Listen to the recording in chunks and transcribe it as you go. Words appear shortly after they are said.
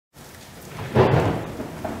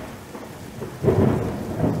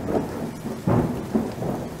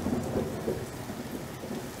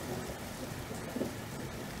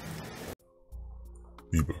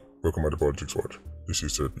Politricks watch. This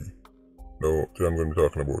is Sir P. Now, today I'm going to be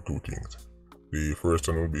talking about two things. The first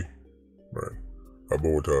one will be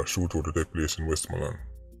about a shootout to take place in Westmoreland,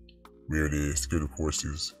 where the security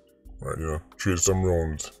forces traded some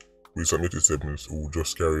rounds with some ATMs who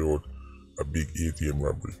just carried out a big ATM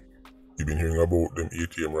robbery. You've been hearing about them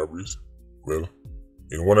ATM robberies? Well,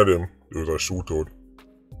 in one of them, there was a shootout,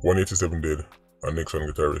 187 dead, and next one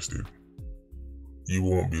get arrested. You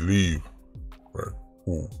won't believe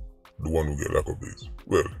who the one who get locked up is.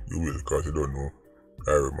 Well, you will, because you don't know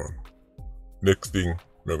Iron Man. Next thing I'm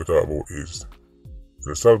going to talk about is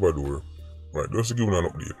El Salvador. Just to give you an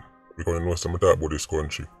update, because I know some talk about this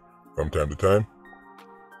country from time to time.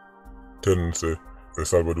 Telling say El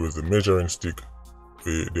Salvador is the measuring stick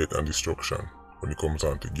for death and destruction when it comes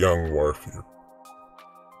on to gang warfare.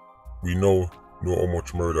 We know how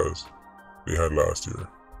much murders they had last year,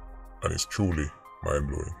 and it's truly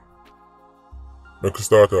mind-blowing. Let's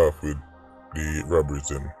start off with the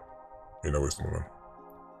robberies in Westmoreland.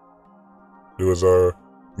 There was a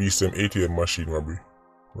recent ATM machine robbery.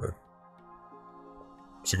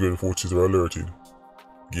 Security forces were alerted,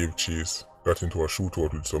 gave chase, got into a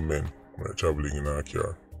shootout with some men traveling in a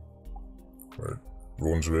car.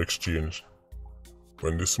 Rounds were exchanged.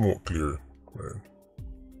 When the smoke cleared,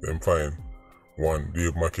 them find one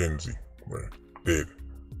Dave Mackenzie dead.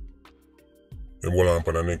 Them hold on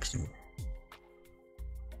for the next youth.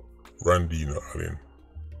 Deano, Allen.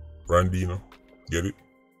 Deano, get it?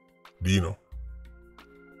 Deano.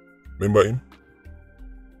 Remember him?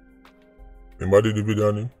 Remember the video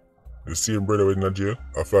on him? The same brother was in a jail,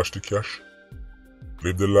 I flashed the cash.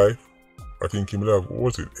 Lived the life. I think him live, what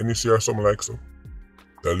was it? NEC or something like so.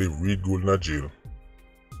 That live real good in a jail.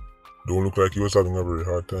 Don't look like he was having a very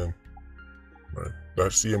hard time.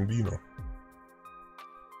 That same Deano.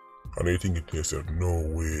 And they thinking to yourself, no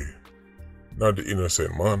way. Not the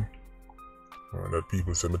innocent man. That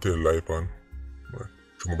people say me tell life on.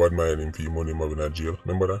 From a bad mind him for money him having a jail.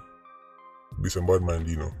 Remember that? Be some bad mind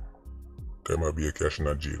Deano. Cause might be a cash in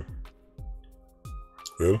a jail.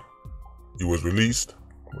 Well, he was released.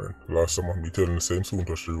 Last summer, me telling the same soon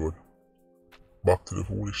touch the road. Back to the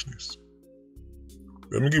foolishness.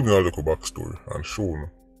 Let me give you a little backstory and show you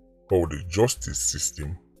how the justice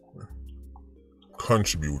system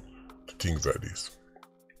contribute to things like this.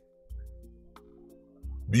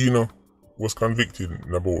 Deano was convicted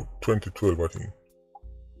in about 2012, I think,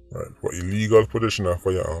 for illegal possession of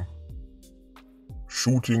firearm,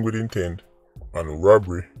 shooting with intent, and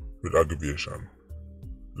robbery with aggravation.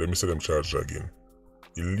 Let me say them charges again.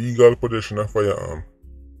 Illegal possession of firearm,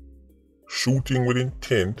 shooting with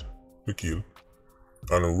intent to kill,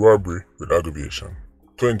 and robbery with aggravation.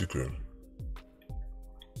 2012.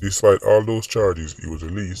 Despite all those charges, he was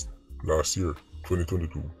released last year,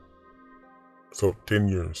 2022. So 10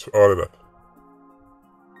 years, all of that.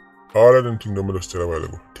 All of them things that I just said a while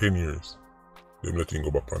ago, 10 years, them let him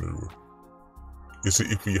go back on the road. You see,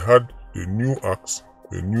 if we had the new acts,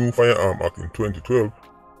 the new firearm act in 2012,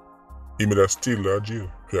 he would have still in jail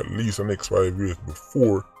for at least the next 5 years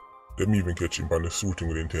before them even catch him on the shooting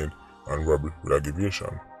with intent and robbery with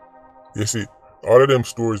aggravation. You see, all of them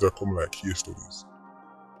stories that come like case studies.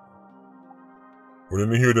 When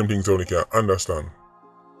you hear them things, you can understand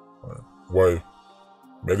why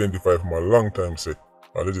I identify from a long time say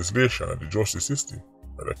our legislation and the justice system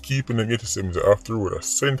that are keeping them 87s afterward, are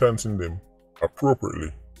sentencing them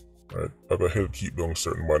appropriately. That will help keep down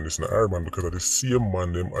certain madness in the Iron Man, because of the same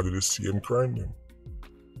man them or the same crime them.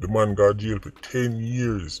 The man got jailed for 10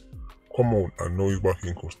 years, come out and now he's back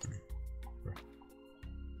in custody.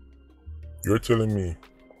 You're telling me,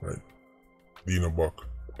 Deano back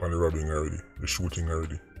on the robbing already, the shooting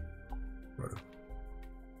already.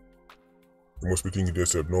 You must be thinking to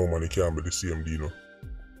yourself, no man, he can't be the same Deano.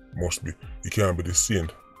 Must be, he can't be the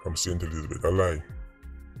saint from St. Elizabeth, a lie.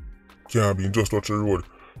 Can't be just touch the road.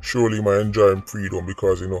 Surely he might enjoy him freedom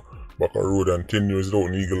because back on road and 10 years without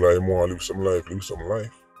an eagle eye, more live some life.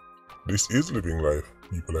 This is living life,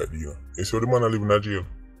 people like Deano. You see how the man live in a jail?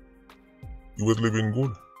 He was living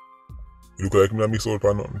good. He look like him not miss out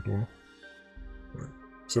for nothing, you know.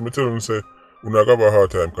 So me tell him say, we not have a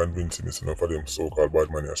hard time convincing me enough of them so-called bad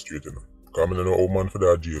man are straight, you know. Because I don't know how man for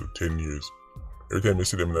that jail 10 years. Every time you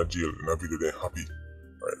see them in a jail, in a video, they're happy.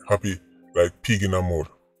 Happy like pig in a mud.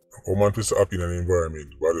 How man feels happy in an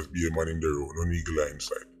environment where there's be a man in there, no eagle eye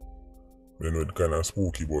inside. You know, it's kind of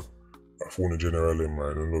spooky, but I phone the general them,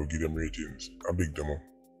 I don't know, give them ratings. I big them up.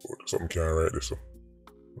 But something can't write this up.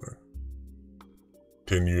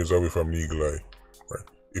 10 years away from the eagle eye.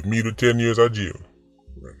 If me do 10 years of jail,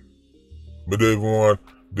 I don't even want,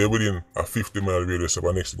 they're within a 50-mile radius of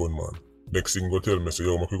our next gunman. Next thing go tell me, say,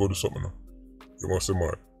 yo, I could go do something now. You must say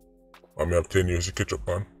mad. I may have 10 years to catch up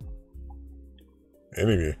on.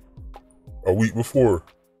 Anyway, a week before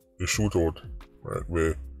the shootout, right,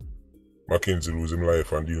 where Mackenzie lose his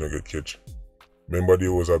life and Deano get catch. Remember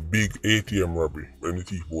there was a big ATM robbery where the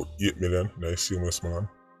thief bought 8 million in the same Westmoreland.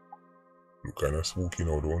 Look kinda spooky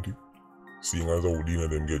now, don't it? Seeing as how Deano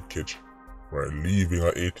them get catch, right, leaving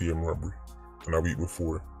an ATM robbery. And a week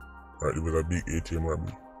before, right, there was a big ATM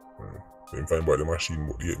robbery. Right. Then find out the machine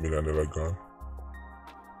but $8 million gone.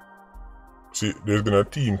 See, there's been a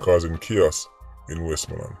team causing chaos in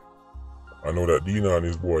Westmoreland. I know that Deano and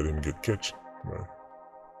his boy them get catch, right,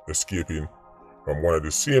 escaping from one of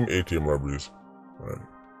the same ATM robberies. Right.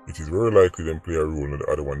 It is very likely them play a role in the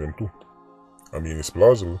other one them too. I mean, it's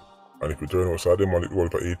plausible, and if you turn outside them and it all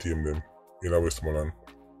for ATM them in a Westmoreland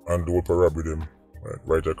and do for robbery them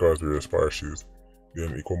right across various parishes,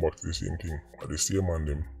 then it come back to the same thing. At the same man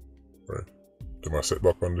them, right? Them are set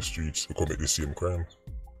back on the streets to commit the same crimes.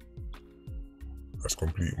 That's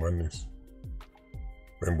complete madness.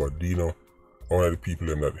 Remember, Deano, one of the people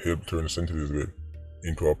them that helped turn St. Elizabeth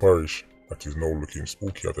into a parish that is now looking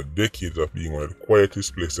spooky after decades of being one of the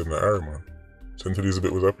quietest places in the area, man. St.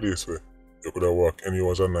 Elizabeth was a place where you could have walked any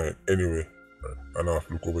hours at night, anyway, right, and half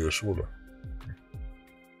look over your shoulder.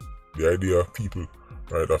 The idea of people,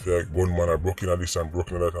 right, after a gunman are broken at this and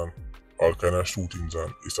broken at that and all kind of shootings,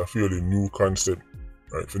 and it's a fairly new concept,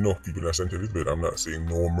 right, for enough people in St. Elizabeth. I'm not saying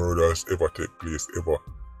no murders ever take place ever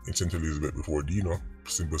in St. Elizabeth before Deano,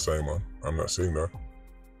 simple Simon. I'm not saying that.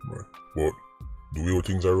 Right. But the way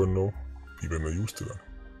things are run now, people are not used to that.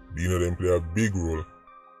 Deano them play a big role,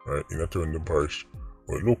 right, in a turn the parish.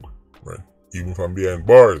 But look, right, even from behind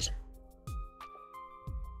bars,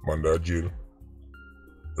 man that jail,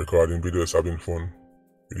 recording videos, having fun,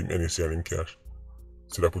 with him any selling cash.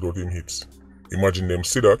 So that put out him hits. Imagine them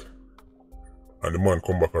see that, and the man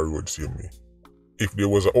come back a road same way. If there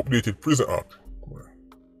was an updated prison act, right,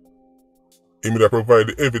 he would have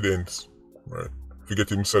provided the evidence, right, to get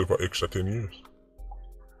himself an extra 10 years.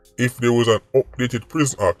 If there was an updated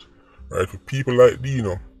prison act, right, for people like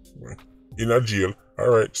Deano, right, in a jail,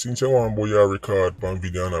 alright, since you want boy your record on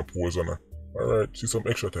video and pose on it, alright, see some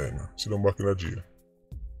extra time, man. See them back in a jail.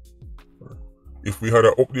 Right. If we had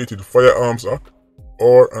an updated firearms act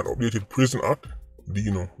or an updated prison act,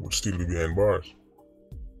 Deano would still be behind bars.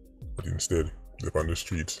 But instead, they're on the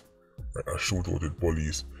streets, right, and shoot out with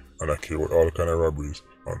police and I carry out all kind of robberies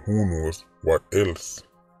and who knows what else.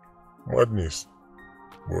 Madness.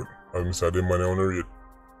 But as I said, the money on the rate,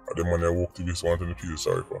 the money I work to this one to feel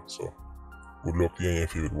sorry for. So good luck to you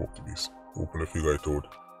if you would work to this. Open to figure it out.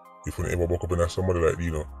 If you ever buck up in somebody like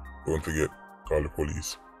Deano, don't forget, call the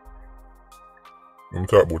police. Let me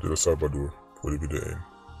talk about El Salvador before the video end.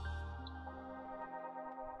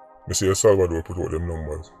 I see El Salvador put out them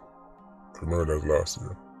numbers for murders last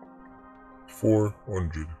year.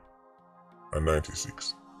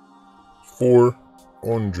 496.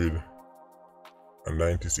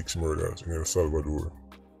 496 murders in El Salvador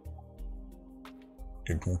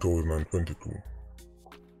in 2022.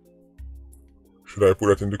 Should I put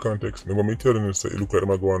that in the context? Remember me telling you that it looked like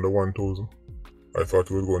them go under 1,000? I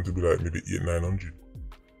thought it was going to be like maybe 800-900.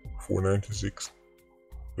 496.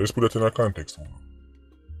 Let's put that in a context.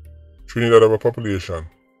 Trinidad have a population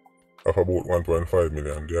of about 1.5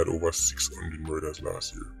 million. They had over 600 murders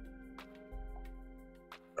last year.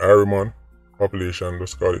 Ireland population,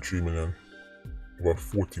 let's call it 3 million. About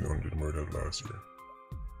 1,400 murders last year.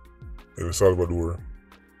 El Salvador,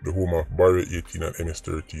 the home of Barrio 18 and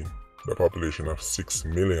MS-13, the population of 6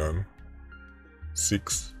 million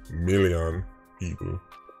people,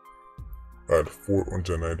 had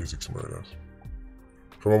 496 murders.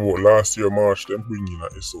 From about last year March, them bring in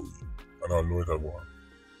a SOE, and I'll know it at one.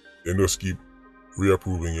 They just keep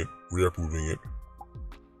reapproving it.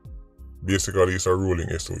 Basically, it's a rolling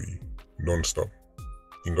SOE, non-stop. I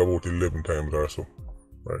think about 11 times or so,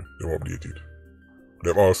 right? Them update it.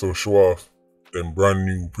 Them also show off them brand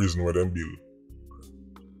new prison where them build,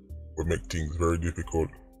 but make things very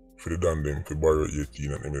difficult for the damn them for Barrio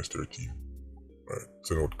 18 and MS-13, right?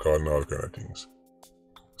 Send out call and all kind of things.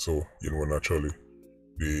 So, you know, naturally,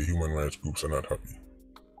 the human rights groups are not happy.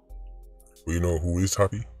 But you know who is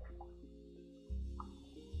happy?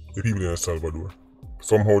 The people in El Salvador.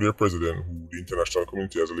 Somehow their president, who the international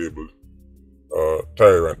community has labeled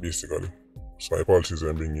tyrant basically, so my policies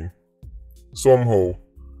I'm bringing, somehow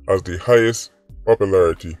has the highest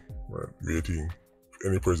popularity, right, rating for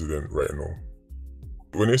any president right now.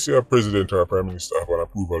 When you see a president or a prime minister have an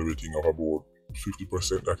approval rating of about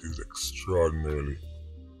 50%, that is extraordinarily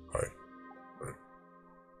high. Right.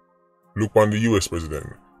 Look on the US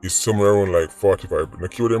president. is somewhere around like 45. Now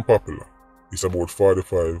keep them popular. It's about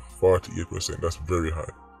 45, 48%. That's very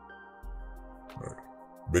high. Right.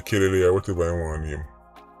 Bekelele or whatever I want to name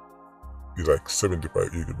is like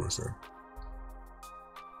 75, 80%.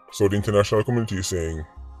 So the international community is saying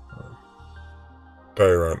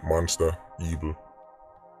tyrant, monster, evil.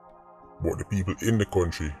 But the people in the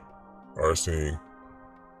country are saying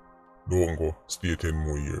don't go, stay 10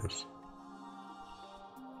 more years.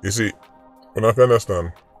 You see, when I can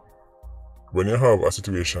understand, when you have a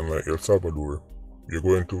situation like El Salvador, you're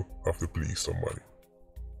going to have to please somebody.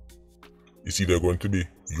 It's either going to be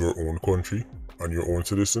your own country and your own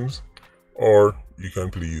citizens, or you can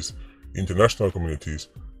please international communities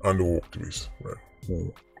and the woke activists, right,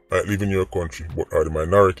 who might live in your country but are the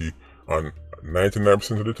minority and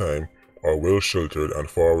 99% of the time are well sheltered and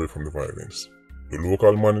far away from the violence. The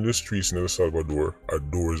local man in the streets in El Salvador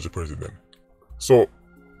adores the president. So,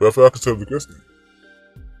 we have to ask ourselves the question.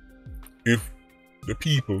 If the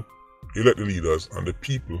people elect the leaders and the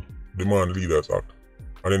people demand leaders act,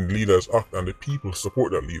 and then the leaders act and the people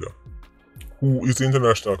support that leader, who is the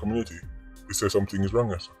international community? They say something is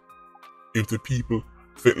wrong. If the people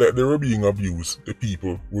felt like they were being abused, the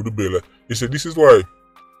people would rebel. They say this is why,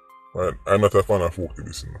 right, I'm not a fan of folk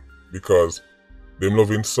activists, because them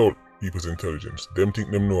love insult people's intelligence. Them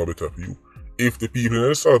think them know a better for you. If the people in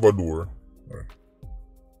El Salvador, right,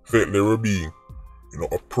 felt they were being,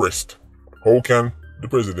 oppressed, how can the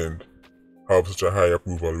president have such a high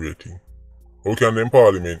approval rating? How can the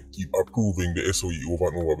parliament keep approving the SOE over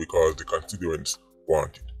and over because the constituents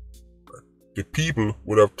want it? Right? The people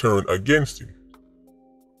would have turned against him.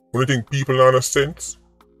 When you think people don't have sense,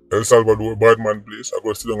 El Salvador, bad man place, I'm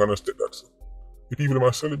going to sit down and state that. So. The people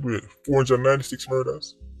must celebrate 496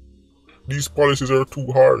 murders. These policies are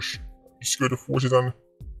too harsh. The security forces and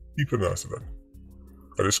people don't say that.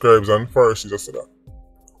 And the scribes and Pharisees say that.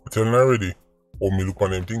 I'm telling you already how me look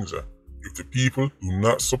on them things. If the people do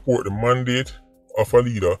not support the mandate of a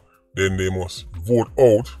leader, then they must vote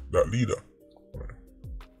out that leader.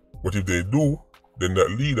 But if they do, then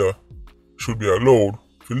that leader should be allowed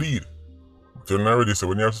to lead. I'm telling you already, so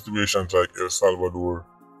when you have situations like El Salvador,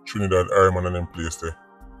 Trinidad, Ireland and them place there,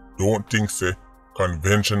 don't think say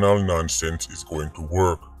conventional nonsense is going to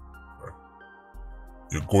work.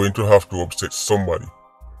 You're going to have to upset somebody.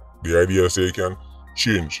 The idea say you can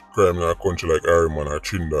change crime in a country like Ireland or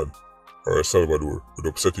Trinidad or El Salvador with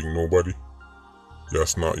upsetting nobody,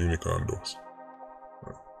 that's not unicorn does.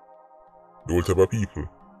 The whole type of people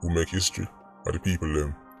who make history are the people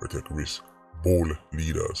them who take risk. Bold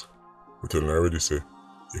leaders. I tell you already say,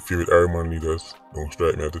 your favorite Ironman leaders don't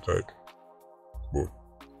strike me as the type. But,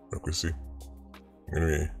 like we see.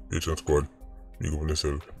 Anyway, Patreon squad, big up on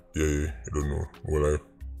yourself. Yeah, you don't know. More life.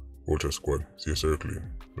 Ultra squad, see you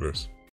circling. Bless.